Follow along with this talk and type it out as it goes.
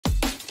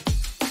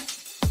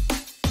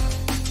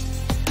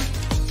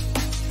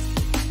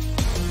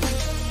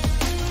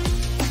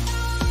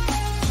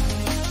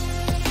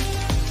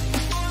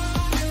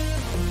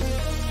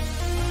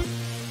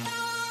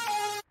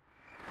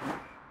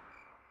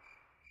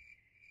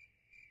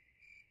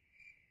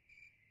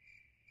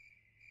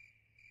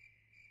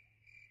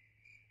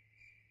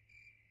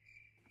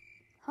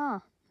Huh,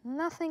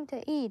 nothing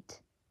to eat.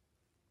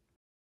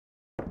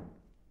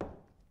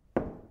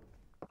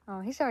 Oh,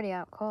 he's already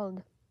out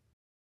cold.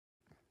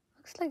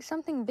 Looks like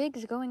something big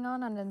is going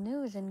on the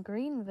news in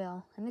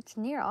Greenville, and it's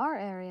near our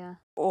area.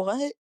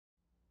 What?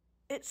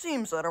 It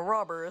seems that a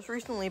robber has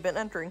recently been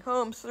entering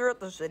homes throughout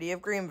the city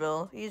of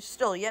Greenville. He's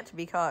still yet to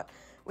be caught.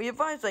 We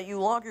advise that you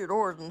lock your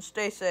doors and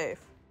stay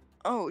safe.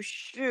 Oh,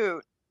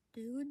 shoot.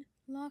 Dude,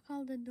 lock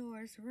all the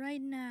doors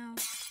right now.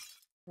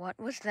 What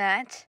was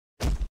that?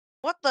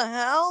 What the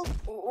hell?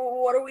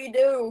 What do we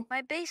do?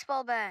 My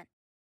baseball bat.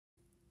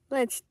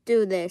 Let's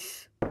do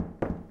this.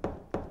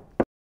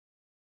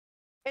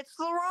 It's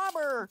the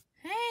robber!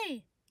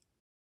 Hey!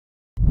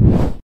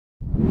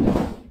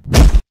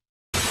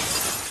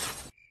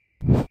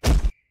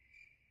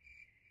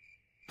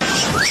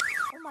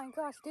 Oh my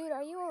gosh, dude,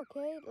 are you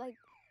okay? Like,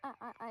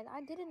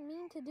 I didn't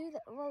mean to do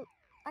that. Well,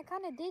 I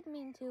kind of did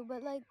mean to,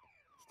 but like,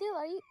 still,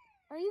 are you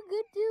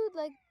good, dude?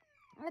 Like,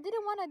 I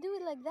didn't want to do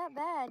it like that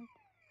bad.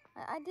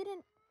 I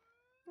didn't,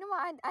 you know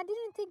what? I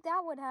didn't think that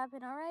would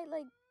happen. All right,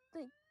 like,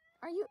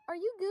 are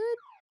you good?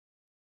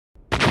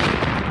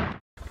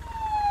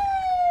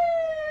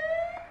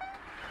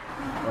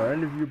 Are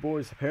any of you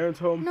boys' parents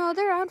home? No,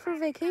 they're out for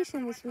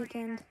vacation this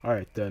weekend.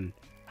 Alright then,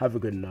 have a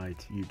good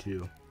night, you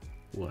two.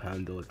 We'll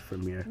handle it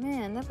from here.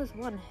 Man, that was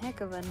one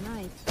heck of a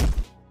night.